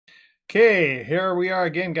Okay, here we are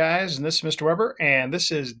again, guys, and this is Mr. Weber, and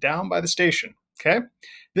this is Down by the Station. Okay,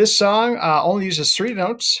 this song only uses three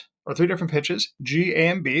notes or three different pitches: G, A,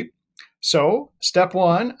 and B. So, step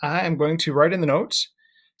one, I am going to write in the notes.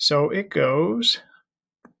 So it goes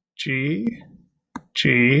G,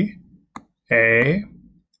 G, A,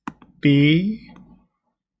 B,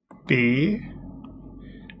 B,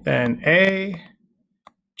 then A,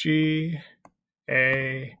 G,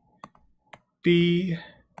 A, B,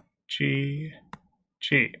 G,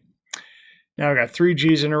 G. Now we got three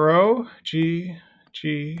G's in a row. G,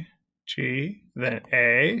 G, G, then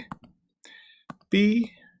A,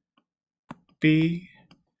 B, B,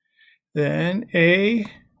 then A,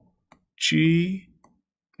 G,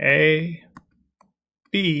 A,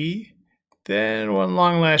 B, then one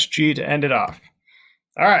long last G to end it off.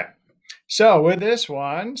 All right. So with this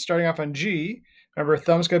one, starting off on G, remember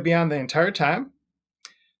thumb's going to be on the entire time.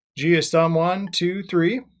 G is thumb 1, 2,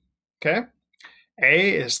 3. Okay. A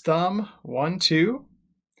is thumb 1, 2.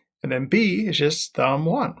 And then B is just thumb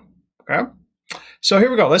 1. Okay. So here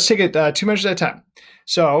we go. Let's take it two measures at a time.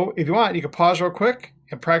 So if you want, you can pause real quick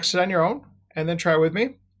and practice it on your own and then try it with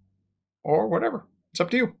me or whatever. It's up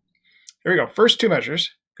to you. Here we go. First two measures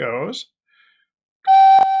goes.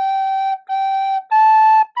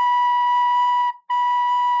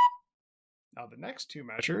 Now the next two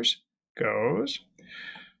measures goes.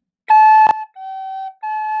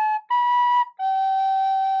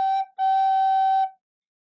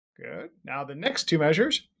 Good. Now the next two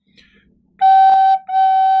measures.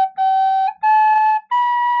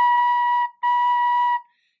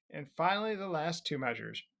 And finally the last two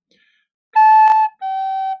measures.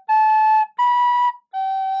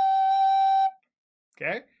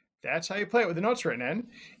 Okay, that's how you play it with the notes written in.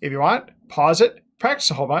 If you want, pause it,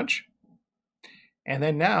 practice a whole bunch. And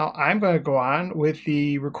then now I'm going to go on with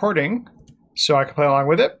the recording so I can play along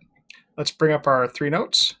with it. Let's bring up our three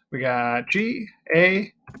notes. We got G,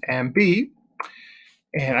 A, and B.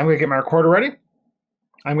 And I'm going to get my recorder ready.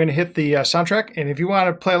 I'm going to hit the soundtrack. And if you want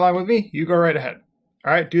to play along with me, you go right ahead.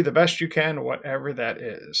 All right, do the best you can, whatever that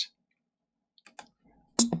is.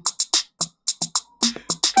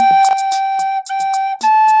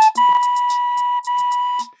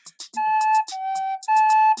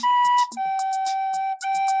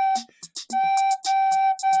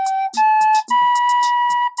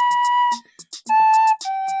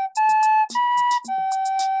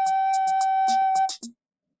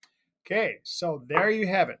 Okay, so there you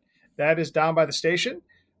have it. That is Down by the Station.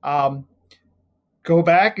 Go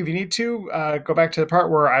back if you need to. Go back to the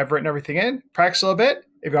part where I've written everything in. Practice a little bit.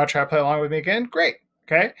 If you want to try to play along with me again, great.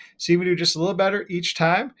 Okay, see if we do just a little better each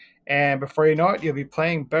time. And before you know it, you'll be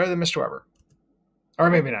playing better than Mr. Weber. Or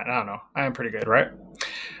maybe not. I don't know. I am pretty good, right?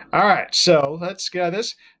 All right, so let's get out of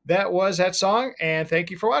this. That was that song, and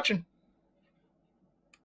thank you for watching.